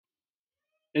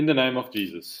In the name of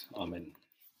Jesus, Amen.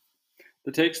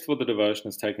 The text for the devotion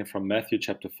is taken from Matthew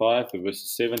chapter 5, verses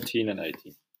 17 and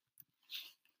 18.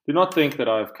 Do not think that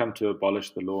I have come to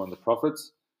abolish the law and the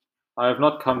prophets. I have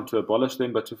not come to abolish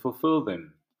them, but to fulfill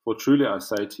them. For truly I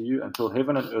say to you, until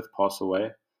heaven and earth pass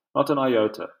away, not an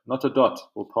iota, not a dot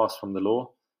will pass from the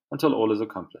law until all is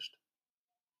accomplished.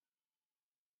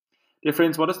 Dear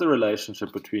friends, what is the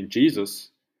relationship between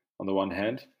Jesus on the one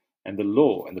hand and the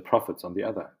law and the prophets on the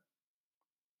other?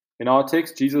 In our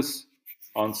text, Jesus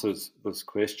answers this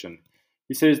question.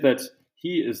 He says that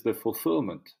he is the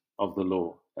fulfillment of the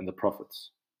law and the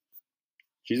prophets.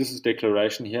 Jesus'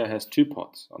 declaration here has two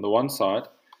parts. On the one side,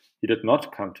 he did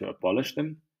not come to abolish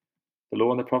them, the law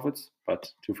and the prophets,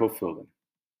 but to fulfill them.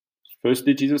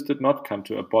 Firstly, Jesus did not come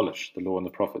to abolish the law and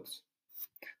the prophets.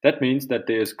 That means that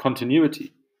there is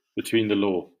continuity between the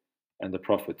law and the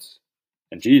prophets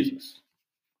and Jesus.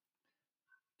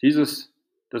 Jesus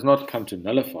does not come to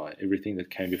nullify everything that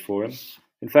came before him.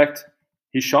 In fact,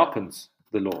 he sharpens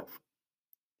the law.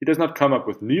 He does not come up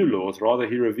with new laws, rather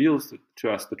he reveals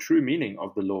to us the true meaning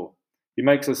of the law. He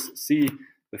makes us see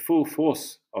the full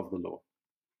force of the law.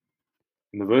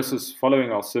 In the verses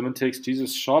following our sermon text,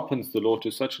 Jesus sharpens the law to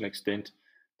such an extent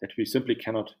that we simply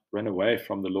cannot run away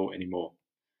from the law anymore.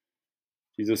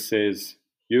 Jesus says,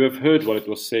 "You have heard what it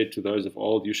was said to those of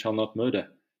old, you shall not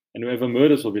murder, and whoever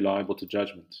murders will be liable to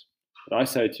judgment. But I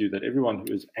say to you that everyone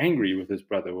who is angry with his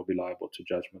brother will be liable to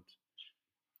judgment."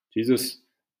 Jesus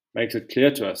makes it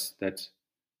clear to us that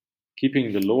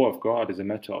keeping the law of God is a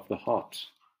matter of the heart.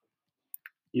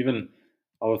 Even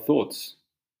our thoughts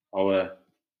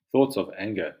of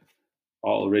anger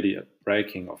are already a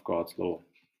breaking of God's law.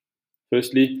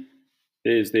 Firstly,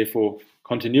 there is therefore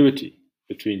continuity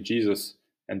between Jesus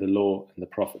and the law and the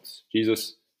prophets.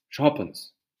 Jesus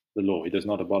sharpens the law, he does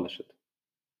not abolish it.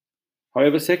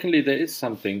 However, secondly, there is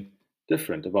something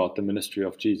different about the ministry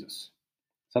of Jesus,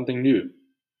 something new.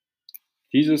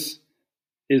 Jesus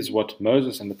is what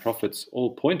Moses and the prophets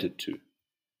all pointed to.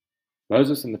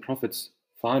 Moses and the prophets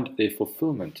find their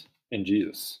fulfillment in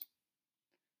Jesus.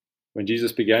 When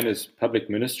Jesus began his public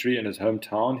ministry in his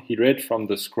hometown, he read from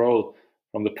the scroll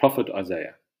from the prophet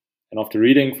Isaiah. And after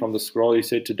reading from the scroll, he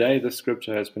said, "Today this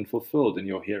scripture has been fulfilled in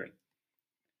your hearing."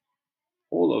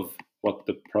 All of what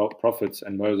the prophets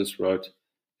and Moses wrote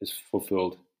is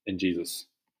fulfilled in Jesus.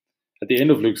 At the end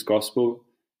of Luke's Gospel,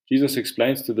 Jesus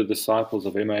explains to the disciples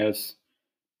of Emmaus,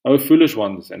 "O foolish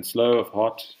ones and slow of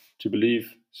heart to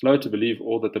believe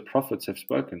all that the prophets have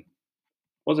spoken.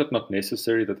 Was it not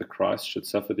necessary that the Christ should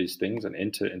suffer these things and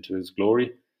enter into his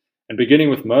glory? And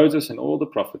beginning with Moses and all the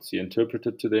prophets, he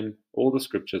interpreted to them in all the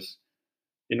scriptures,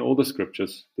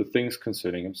 the things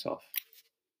concerning himself."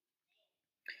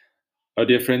 Oh,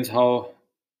 dear friends, how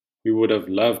we would have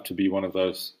loved to be one of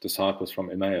those disciples from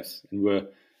Emmaus, and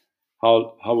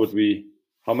how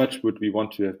much would we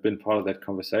want to have been part of that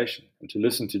conversation and to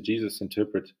listen to Jesus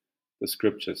interpret the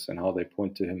scriptures and how they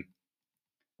point to him.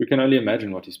 We can only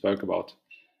imagine what he spoke about.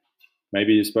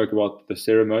 Maybe he spoke about the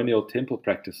ceremonial temple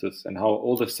practices and how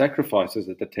all the sacrifices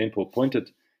at the temple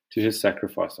pointed to his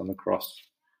sacrifice on the cross,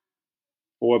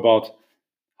 or about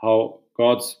how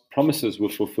God's promises were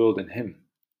fulfilled in him.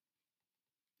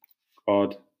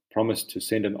 God promised to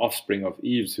send an offspring of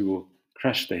Eve's who will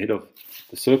crush the head of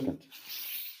the serpent,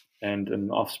 and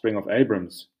an offspring of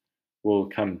Abram's will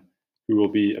come who will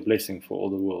be a blessing for all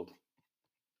the world.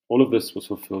 All of this was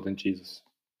fulfilled in Jesus.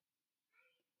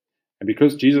 And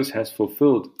because Jesus has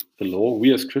fulfilled the law,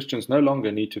 we as Christians no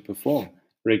longer need to perform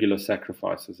regular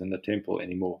sacrifices in the temple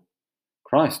anymore.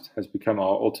 Christ has become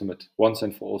our ultimate once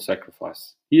and for all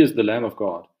sacrifice. He is the Lamb of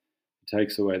God who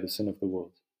takes away the sin of the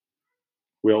world.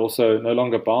 We are also no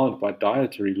longer bound by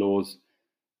dietary laws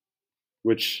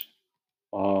which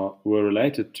were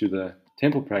related to the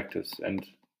temple practice and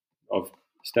of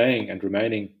staying and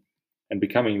remaining and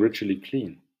becoming ritually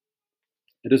clean.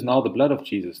 It is now the blood of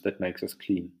Jesus that makes us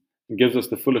clean and gives us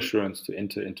the full assurance to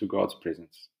enter into God's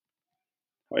presence.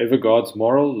 However, God's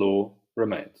moral law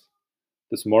remains.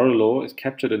 This moral law is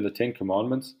captured in the Ten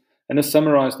Commandments and is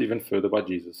summarized even further by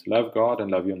Jesus. Love God and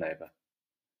love your neighbor.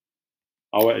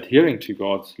 Our adhering to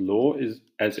God's law, is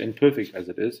as imperfect as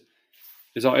it is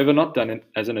however not done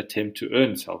as an attempt to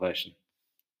earn salvation.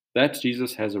 That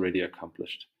Jesus has already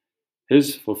accomplished.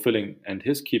 His fulfilling and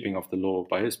his keeping of the law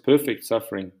by his perfect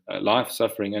suffering, life,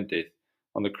 suffering, and death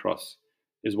on the cross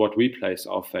is what we place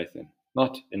our faith in,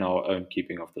 not in our own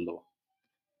keeping of the law.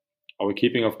 Our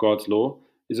keeping of God's law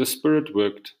is a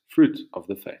spirit-worked fruit of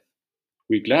the faith.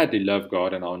 We gladly love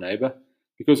God and our neighbor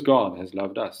because God has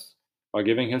loved us by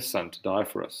giving his Son to die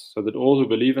for us, so that all who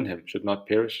believe in him should not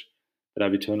perish, but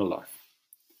have eternal life.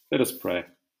 Let us pray.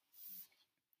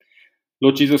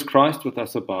 Lord Jesus Christ, with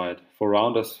us abide, for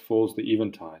round us falls the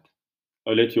eventide.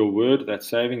 O let your word, that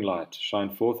saving light, shine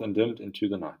forth undimmed into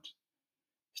the night.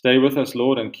 Stay with us,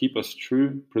 Lord, and keep us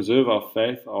true. Preserve our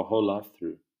faith our whole life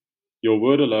through. Your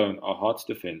word alone, our heart's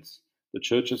defense, the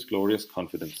church's glorious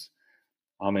confidence.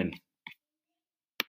 Amen.